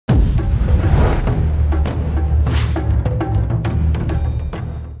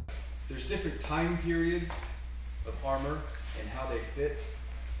time periods of armor and how they fit,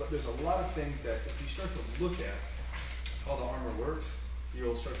 but there's a lot of things that if you start to look at how the armor works,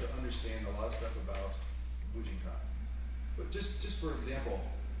 you'll start to understand a lot of stuff about Bujinkan. But just for example,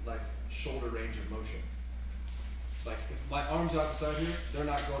 like shoulder range of motion. Like if my arms out the side here, they're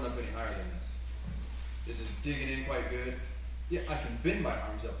not going up any higher than this. This is digging in quite good. Yeah, I can bend my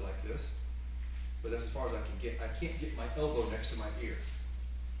arms up like this, but that's as far as I can get. I can't get my elbow next to my ear,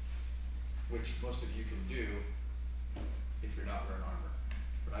 which most of you can do if you're not wearing armor,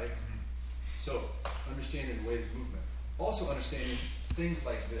 right? So understanding the way this movement. Also understanding things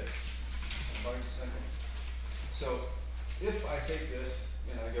like this. So if I take this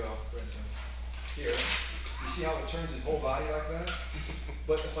and I go, for instance, here, you see how it turns his whole body like that?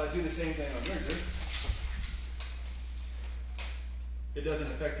 But if I do the same thing on Rinser, it doesn't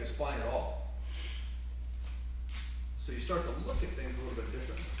affect his spine at all. So you start to look at things a little bit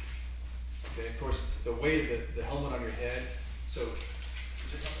differently. Okay, of course, the weight of the helmet on your head. So,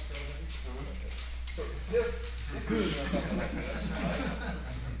 so if you're doing something like this, right,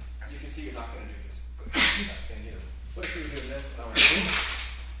 you can see you're not going to do this. But if you're doing this,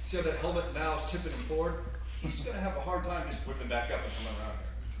 see how that helmet now is tipping him forward? He's going to have a hard time just whipping back up and coming around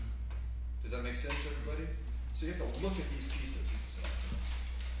here. Does that make sense to everybody? So you have to look at these pieces.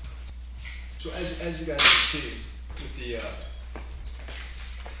 So as you guys can see with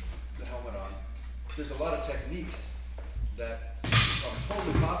the helmet on, there's a lot of techniques that are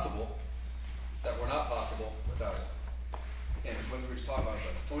totally possible that were not possible without it. And when we were just talking about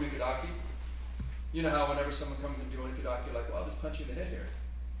the onikudaki, you know how whenever someone comes and do onikudaki, you're like, well, I'll just punch you in the head here.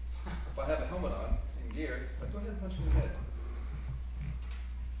 If I have a helmet on and gear, like, go ahead and punch me in the head.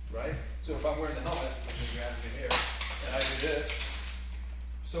 Right? So if I'm wearing the helmet, and he grabs me here, and I do this,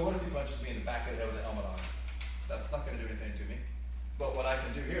 so what if he punches me in the back of the head with the helmet on? That's not going to do anything to me. But what I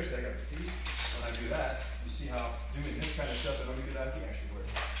can do here is take up this piece. When I do that, you see how doing this kind of stuff that onikudaki actually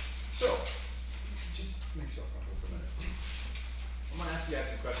works. So, just make yourself comfortable for a minute. I'm going to ask you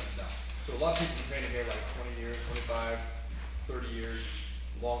guys some questions now. So a lot of people have been training here like 20 years, 25, 30 years,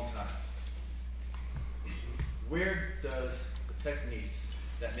 long time. Where does the techniques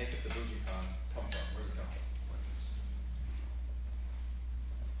that make up the Bujinkan come from? Where does it come from?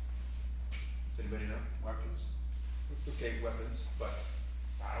 Does anybody know? Weapons. Okay, weapons, but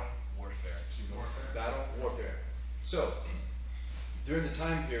Battle, warfare. Battle, warfare. So, during the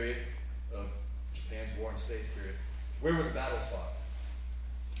time period of Japan's War and States period, where were the battles fought?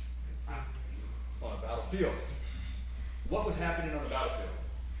 On a battlefield. What was happening on the battlefield?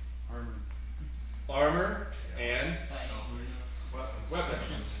 Armor and weapons.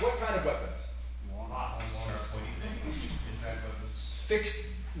 What kind of weapons? Fixed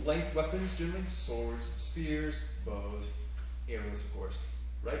length weapons, generally. Swords, spears, bows, arrows, of course.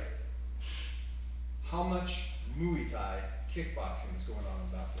 Right? How much Muay Thai kickboxing is going on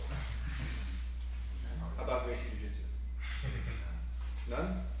the battlefield? How about Gracie Jiu-Jitsu?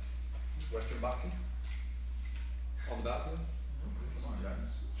 None? Western boxing? On the battlefield? Come on, guys.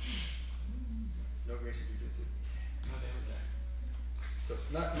 No Gracie Jiu-Jitsu. So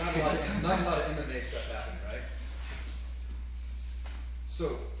not a lot of MMA stuff happening, right?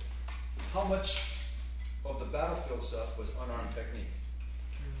 So how much of the battlefield stuff was unarmed technique?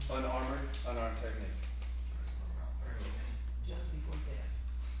 Unarmored, unarmed technique. Just before death.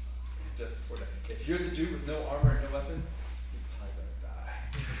 Just before death. If you're the dude with no armor and no weapon, you probably better die.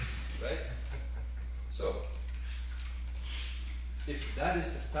 Right? So, if that is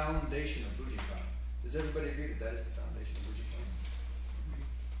the foundation of Bujinkan, does everybody agree that that is the foundation of Bujinkan?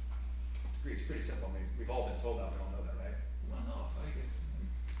 Agree, it's pretty simple. I mean, we've all been told that, we all know that, right? One off, I guess.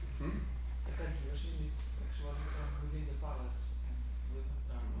 The conversion is actually within the palace and with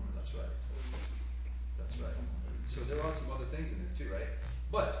That's right. That's right. So there are some other things in there too, right?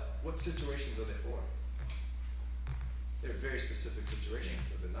 But what situations are they for? They're very specific situations,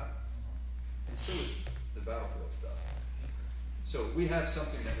 are they not? And so is the battlefield stuff. So we have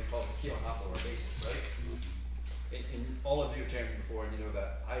something that we call the Kyo Happo, or basics, right? And all of you have trained me before, and you know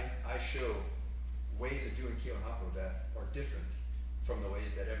that I show ways of doing Kyo Happo that are different from the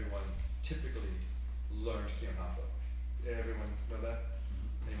ways that everyone typically learned Kyo Happo. Did everyone know that?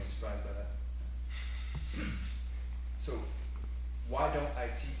 Anyone surprised by that? So why don't I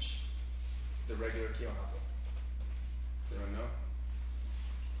teach the regular Kyo Happo? Does anyone know?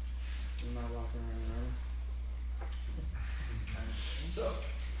 I'm not walking around. So,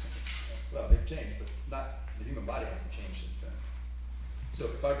 well, they've changed, but not the human body hasn't changed since then. So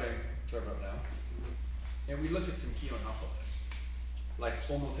if I bring Trevor up now, and we look at some Kyo Happo, like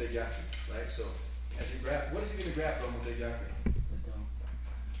Omote Gyaku, right? So as he grab, what is he going to grab for Omote Gyaku?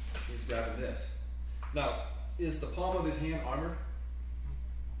 he's grabbing this. Now, is the palm of his hand armored?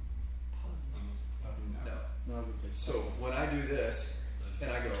 No. No, but there's So when I do this,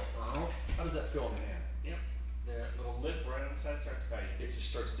 and I go, how does that feel in the hand? Yep. The little lip right inside starts biting. It just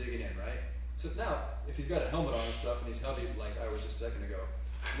starts digging in, right? So now, if he's got a helmet on and stuff, and he's heavy like I was just a second ago,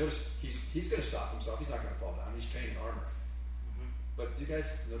 notice he's going to stop himself. He's not going to fall down. He's training armor. But do you guys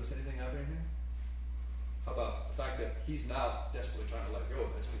notice anything happening here? How about the fact that he's now desperately trying to let go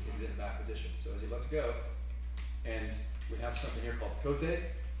of this because he's in a bad position. So as he lets go, and we have something here called the kote.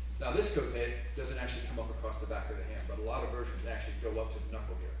 Now this kote doesn't actually come up across the back of the hand, but a lot of versions actually go up to the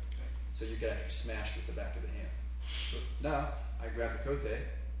knuckle here. So you can actually smash with the back of the hand. So now I grab the kote,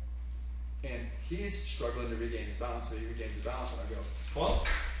 and he's struggling to regain his balance, so he regains his balance, and I go, well,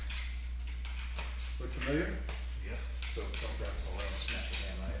 look familiar? Yep. So don't grab this whole way and smash the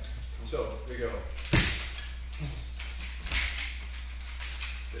hand, right? So we go.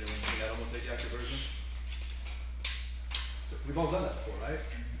 Did anyone see that almost take active version? So we've all done that before, right?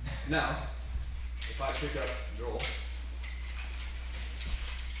 Now, if I pick up Joel,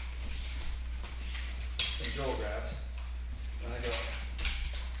 and Joel grabs, and I go,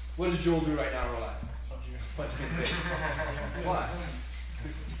 what does Joel do right now in real life? Punch me in the face. Why?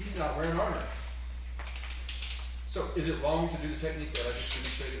 Because he's not wearing armor. So is it wrong to do the technique that I just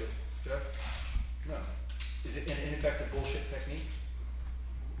demonstrated with Jeff? No. Is it an ineffective bullshit technique?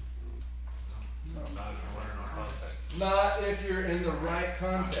 No. Not if you're in the right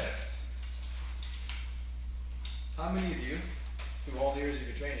context. How many of you, through all the years of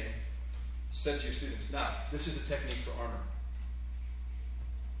your training, said to your students, now, this is a technique for armor.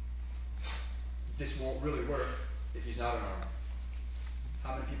 This won't really work if he's not in armor.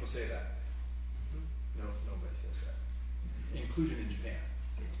 How many people say that? No, nobody says that, included in Japan.